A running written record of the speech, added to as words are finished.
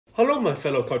Hello my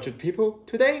fellow cultured people,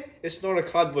 today it's not a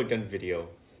cardboard gun video.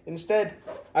 Instead,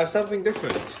 I have something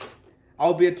different.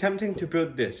 I'll be attempting to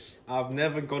build this. I've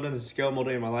never gotten a scale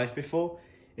model in my life before.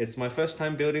 It's my first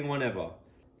time building one ever.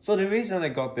 So the reason I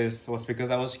got this was because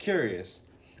I was curious.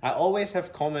 I always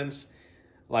have comments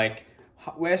like,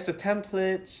 where's the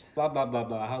template, blah blah blah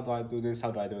blah, how do I do this,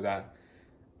 how do I do that?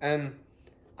 And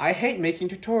I hate making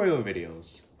tutorial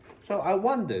videos. So I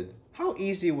wondered, how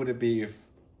easy would it be if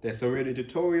there's already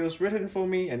tutorials written for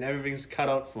me and everything's cut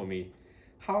out for me?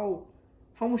 How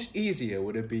much easier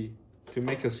would it be to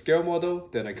make a scale model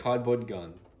than a cardboard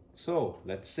gun? So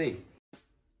let's see.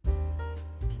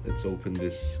 Let's open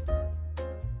this.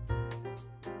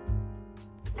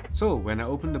 So when I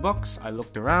opened the box, I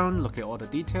looked around, looked at all the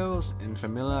details, and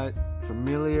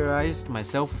familiarized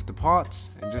myself with the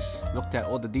parts, and just looked at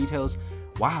all the details.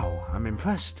 Wow, I'm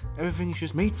impressed. Everything is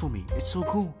just made for me. It's so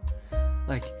cool.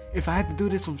 Like, if I had to do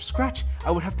this from scratch,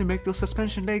 I would have to make those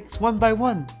suspension legs one by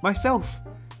one, myself.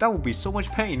 That would be so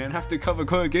much pain and have to cover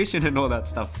corrugation and all that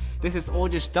stuff. This is all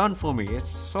just done for me. It's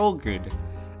so good.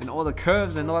 And all the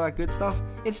curves and all that good stuff,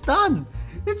 it's done.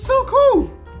 It's so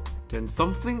cool. Then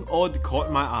something odd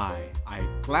caught my eye. I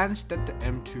glanced at the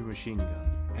M2 machine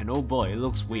gun. And oh boy, it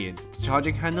looks weird. The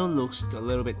charging handle looks a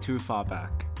little bit too far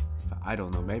back. But I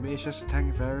don't know, maybe it's just a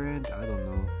tank variant, I don't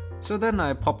know. So then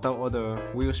I popped out all the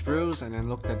wheel sprues and then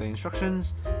looked at the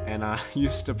instructions, and I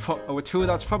used a tool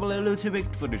that's probably a little too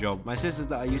big for the job. My sister's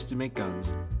that I used to make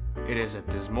guns. It is at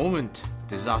this moment,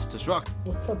 disaster struck.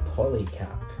 What's a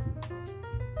polycap?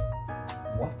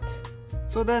 What?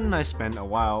 So then I spent a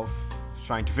while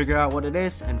trying to figure out what it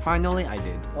is, and finally I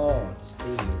did. Oh,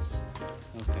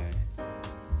 jeez. Okay.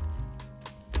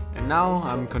 And now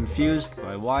I'm confused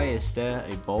by why is there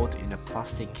a bolt in a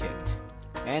plastic kit?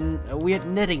 And a weird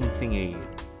knitting thingy.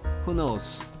 Who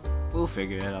knows? We'll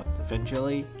figure it out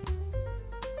eventually.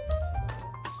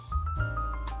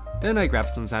 Then I grabbed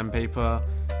some sandpaper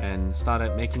and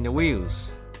started making the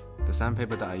wheels. The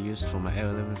sandpaper that I used for my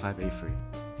L115A3.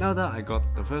 Now that I got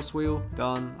the first wheel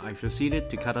done, I proceeded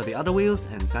to cut out the other wheels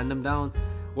and sand them down.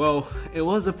 Well, it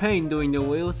was a pain doing the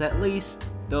wheels at least,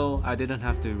 though I didn't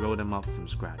have to roll them up from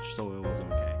scratch, so it was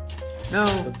okay. Now,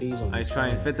 I try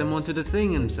and fit them onto the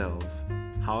thing himself.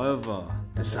 However,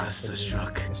 disaster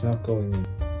struck. It's not going in.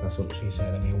 That's what she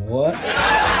said. I mean, what?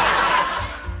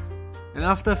 And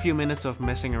after a few minutes of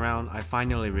messing around, I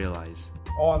finally realized.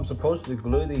 Oh, I'm supposed to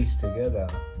glue these together.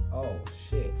 Oh,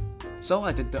 shit. So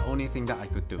I did the only thing that I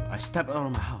could do. I stepped out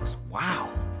of my house. Wow.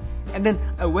 And then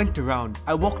I went around.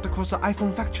 I walked across the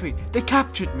iPhone factory. They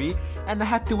captured me, and I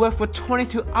had to work for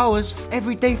 22 hours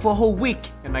every day for a whole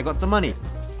week. And I got some money.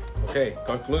 Okay,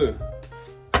 got glue.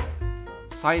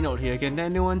 Side note here, can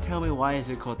anyone tell me why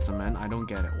is it called cement? I don't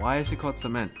get it. Why is it called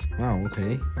cement? Wow,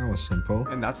 okay. That was simple.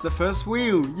 And that's the first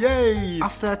wheel. Yay!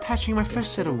 After attaching my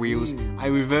first set of wheels, I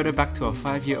reverted back to a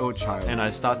 5-year-old child. And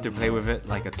I started to play with it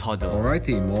like a toddler.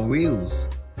 Alrighty, more wheels.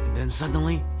 And then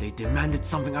suddenly, they demanded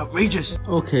something outrageous.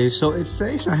 Okay, so it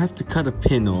says I have to cut a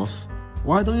pin off.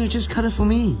 Why don't you just cut it for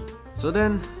me? So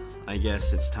then, I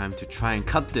guess it's time to try and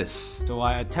cut this. So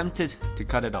I attempted to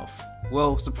cut it off.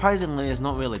 Well, surprisingly, it's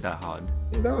not really that hard.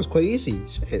 That was quite easy.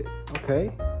 Shit.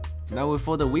 Okay. Now with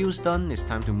all the wheels done, it's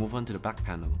time to move on to the back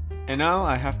panel. And now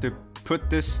I have to put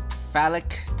this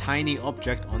phallic tiny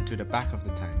object onto the back of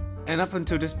the tank. And up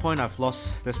until this point, I've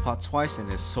lost this part twice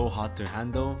and it's so hard to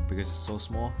handle because it's so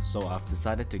small. So I've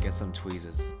decided to get some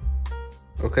tweezers.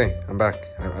 Okay, I'm back.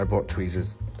 I bought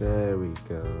tweezers. There we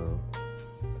go.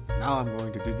 Now I'm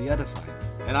going to do the other side.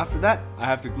 And after that, I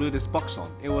have to glue this box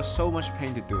on. It was so much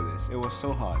pain to do this. It was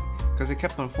so hard because it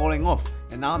kept on falling off.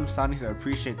 And now I'm starting to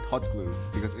appreciate hot glue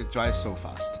because it dries so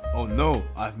fast. Oh no,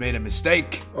 I've made a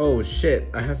mistake. Oh shit,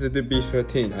 I have to do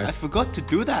B13. I forgot to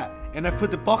do that. And I put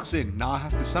the box in. Now I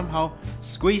have to somehow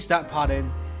squeeze that part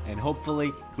in and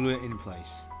hopefully glue it in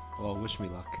place. Well, wish me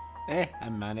luck. I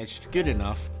managed. Good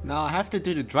enough. Now I have to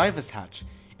do the driver's hatch.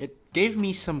 It gave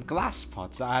me some glass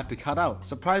parts that I have to cut out.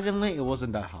 Surprisingly, it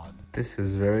wasn't that hard. This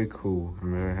is very cool.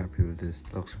 I'm very happy with this.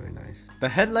 It looks very nice. The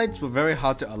headlights were very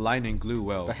hard to align and glue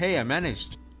well, but hey, I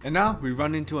managed. And now we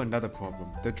run into another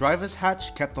problem. The driver's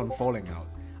hatch kept on falling out.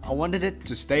 I wanted it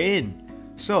to stay in.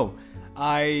 So,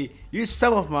 I used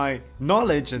some of my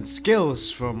knowledge and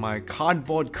skills from my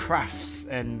cardboard crafts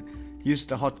and used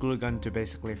the hot glue gun to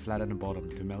basically flatten the bottom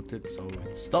to melt it so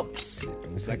it stops.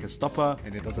 It's like a stopper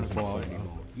and it doesn't fall out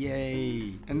anymore.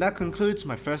 Yay! And that concludes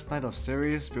my first night of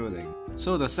serious building.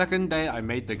 So the second day I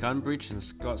made the gun breech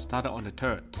and got started on the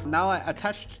turret. Now I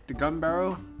attached the gun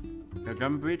barrel, the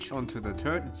gun breech onto the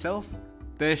turret itself.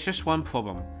 There's just one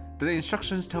problem. The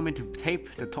instructions tell me to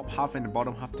tape the top half and the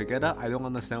bottom half together. I don't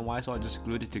understand why, so I just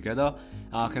glued it together.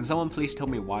 Can someone please tell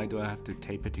me why do I have to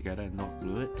tape it together and not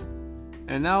glue it?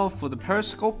 And now for the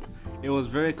periscope, it was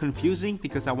very confusing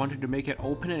because I wanted to make it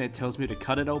open and it tells me to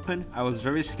cut it open. I was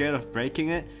very scared of breaking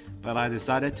it, but I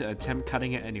decided to attempt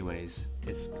cutting it anyways.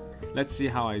 Let's see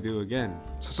how I do again.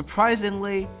 So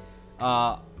surprisingly,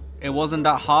 it wasn't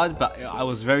that hard, but I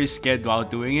was very scared while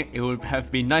doing it. It would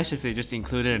have been nice if they just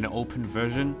included an open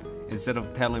version instead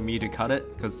of telling me to cut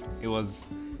it, because it was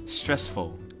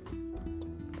stressful.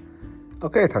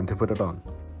 Okay, time to put it on.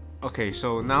 Okay,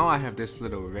 so now I have this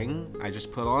little ring I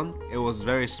just put on. It was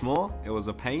very small, it was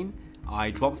a pain.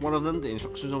 I dropped one of them, the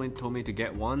instructions only told me to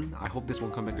get one. I hope this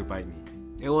won't come back to bite me.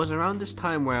 It was around this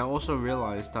time where I also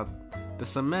realized that the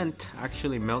cement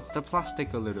actually melts the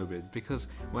plastic a little bit, because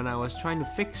when I was trying to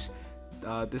fix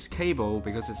this cable,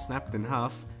 because it snapped in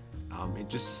half, it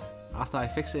just, after I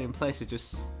fixed it in place, it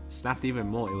just snapped even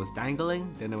more. It was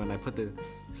dangling, then when I put the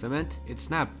cement, it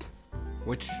snapped,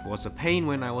 which was a pain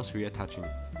when I was reattaching.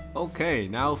 Okay,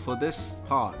 now for this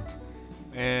part.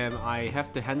 I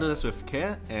have to handle this with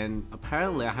care, and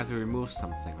apparently I have to remove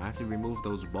something. I have to remove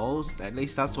those balls, at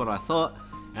least that's what I thought.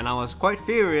 And I was quite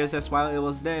furious as why it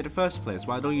was there in the first place.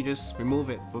 Why don't you just remove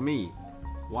it for me?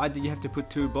 Why did you have to put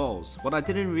 2 balls? What I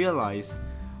didn't realize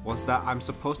was that I'm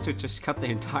supposed to just cut the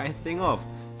entire thing off.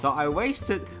 So I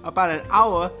wasted about an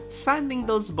hour sanding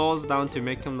those balls down to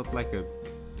make them look like a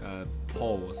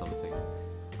pole or something.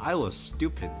 I was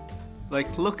stupid.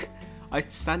 Like, look, I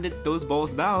sanded those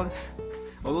balls down.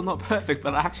 Although not perfect,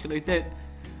 but I actually did.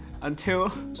 Until...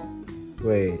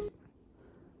 Wait.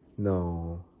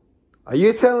 No. Are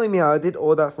you telling me I did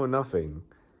all that for nothing?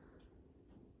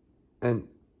 And...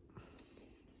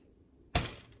 oh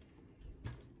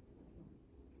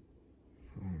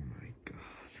my god.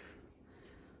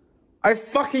 I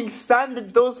fucking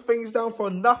sanded those things down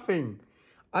for nothing!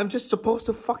 I'm just supposed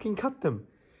to fucking cut them.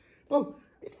 Oh,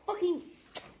 it fucking...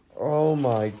 oh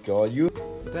my god, you...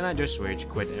 Then I just rage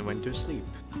quit and went to sleep.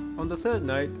 On the 3rd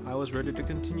night, I was ready to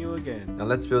continue again. Now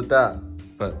let's build that,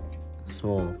 but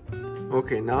small.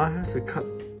 Okay, now I have to cut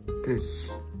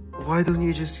this. Why don't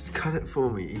you just cut it for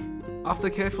me? After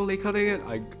carefully cutting it,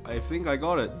 I think I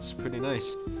got it. It's pretty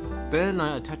nice. Then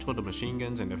I attached all the machine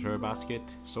guns and the turret basket,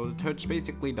 so the turret's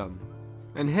basically done.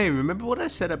 And hey, remember what I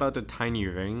said about the tiny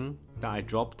ring? That I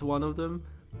dropped one of them?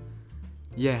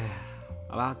 Yeah,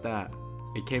 about that.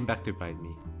 It came back to bite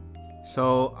me.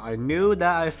 So I knew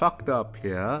that I fucked up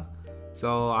here,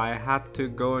 so I had to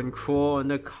go and crawl on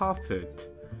the carpet.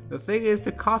 The thing is,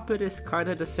 the carpet is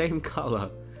kinda the same color,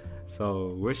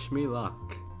 so wish me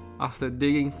luck. After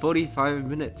digging 45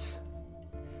 minutes,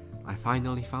 I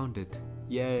finally found it.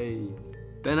 Yay!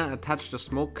 Then I attached the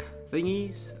smoke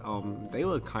thingies. They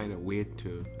were kinda weird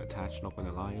to attach, not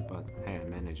gonna lie, but hey, I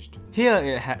managed.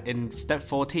 Here in step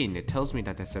 14, it tells me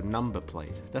that there's a number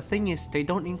plate. The thing is, they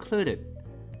don't include it.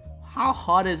 How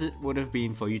hard would have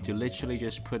been for you to literally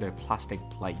just put a plastic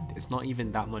plate? It's not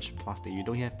even that much plastic, you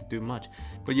don't have to do much.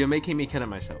 But you're making me kid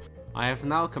myself. I have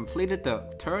now completed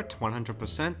the turret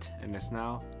 100%, and it's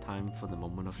now time for the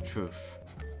moment of truth.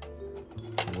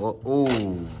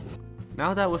 Whoa.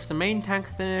 Now that with the main tank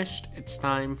finished, it's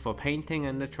time for painting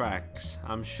and the tracks.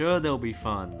 I'm sure they'll be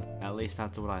fun, at least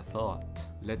that's what I thought.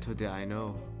 Little did I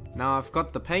know. Now I've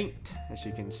got the paint, as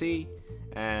you can see,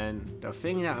 and the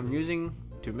thing that I'm using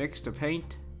to mix the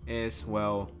paint is,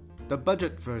 well, the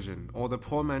budget version, or the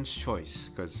poor man's choice,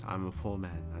 because I'm a poor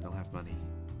man, I don't have money.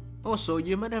 Also,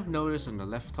 you might have noticed in the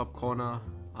left top corner,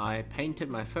 I painted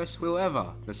my first wheel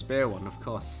ever, the spare one of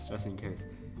course, just in case.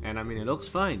 And I mean, it looks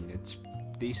fine, it's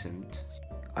decent.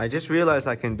 I just realized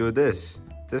I can do this.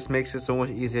 This makes it so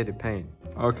much easier to paint.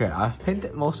 Okay, I've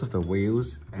painted most of the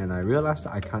wheels, and I realized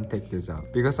that I can't take this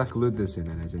out, because I glued this in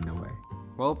and it's in the way.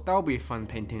 Well, that'll be fun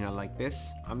painting it like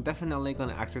this. I'm definitely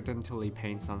gonna accidentally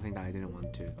paint something that I didn't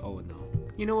want to. Oh no.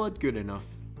 You know what? Good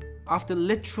enough. After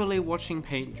literally watching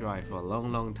paint dry for a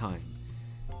long time,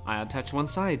 I attached one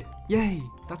side. Yay!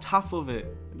 That's half of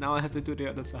it. Now I have to do the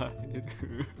other side.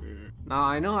 Now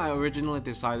I know I originally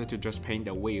decided to just paint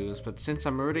the wheels, but since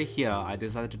I'm already here, I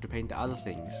decided to paint the other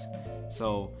things.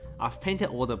 So I've painted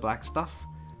all the black stuff.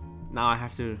 Now I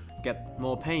have to get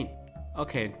more paint.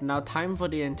 Okay, now time for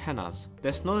the antennas.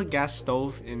 There's no gas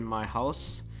stove in my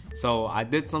house, so I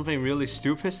did something really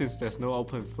stupid since there's no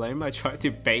open flame. I tried to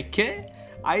bake it.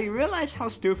 I realized how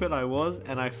stupid I was,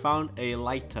 and I found a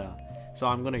lighter. So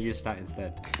I'm gonna use that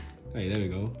instead. Hey, there we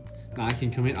go. Now I can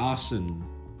commit arson.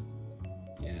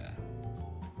 Yeah.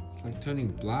 It's like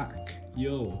turning black.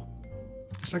 Yo.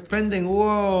 It's like bending.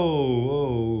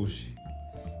 Whoa. Whoa.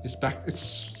 It's back.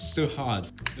 It's still hard.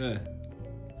 Yeah.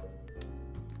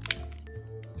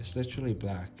 It's literally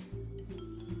black.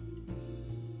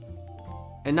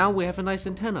 And now we have a nice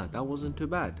antenna. That wasn't too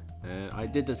bad. I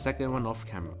did the second one off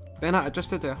camera. Then I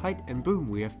adjusted the height and boom,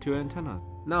 we have two antennas.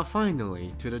 Now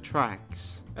finally, to the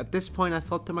tracks. At this point I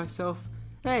thought to myself,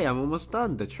 hey, I'm almost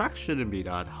done. The tracks shouldn't be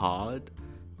that hard.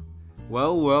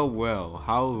 Well,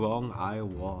 how wrong I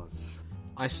was.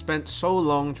 I spent so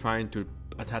long trying to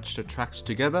attach the tracks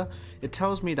together. It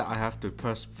tells me that I have to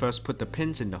first put the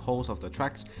pins in the holes of the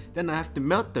tracks, then I have to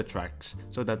melt the tracks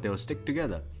so that they'll stick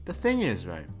together. The thing is,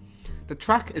 right, the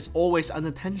track is always under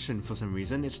tension for some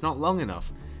reason. It's not long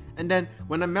enough. And then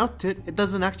when I melt it, it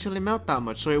doesn't actually melt that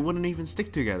much, so it wouldn't even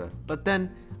stick together. But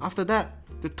then after that,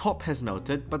 the top has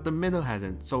melted, but the middle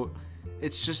hasn't. So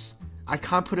it's just, I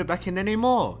can't put it back in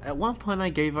anymore. At one point I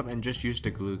gave up and just used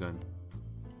the glue gun.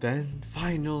 Then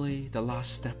finally, the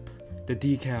last step, the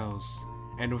decals.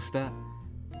 And with that,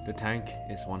 the tank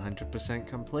is 100%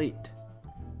 complete.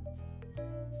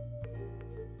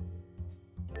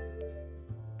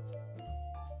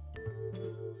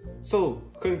 So,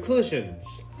 conclusions.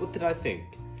 What did I think?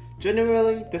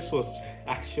 Generally, this was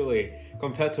actually,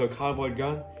 compared to a cardboard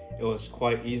gun, it was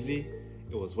quite easy.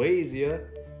 It was way easier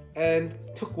and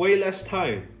took way less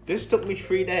time. This took me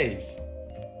 3 days.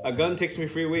 A gun takes me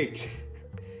 3 weeks.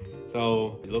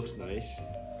 So, it looks nice.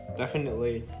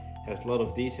 Definitely has a lot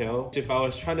of detail. If I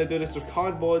was trying to do this with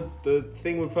cardboard, the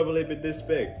thing would probably be this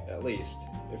big, at least.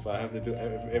 If I have to do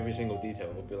every single detail,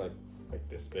 it would be like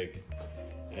this big.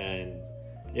 And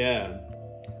yeah,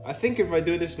 I think if I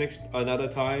do this another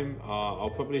time, I'll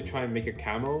probably try and make a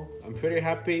camo. I'm pretty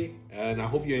happy, and I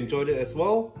hope you enjoyed it as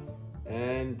well.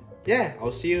 And yeah,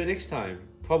 I'll see you next time.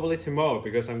 Probably tomorrow,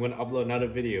 because I'm going to upload another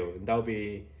video, and that'll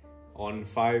be on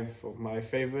 5 of my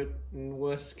favorite and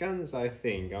worst guns, I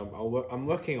think. I'm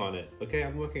working on it, okay?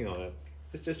 I'm working on it.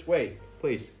 Just wait,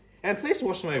 please. And please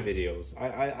watch my videos.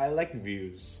 I like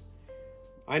views.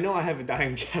 I know I have a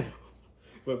dying channel,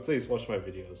 but please watch my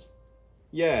videos.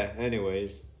 Yeah,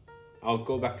 anyways, I'll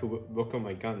go back to work on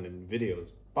my gun and videos.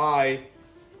 Bye!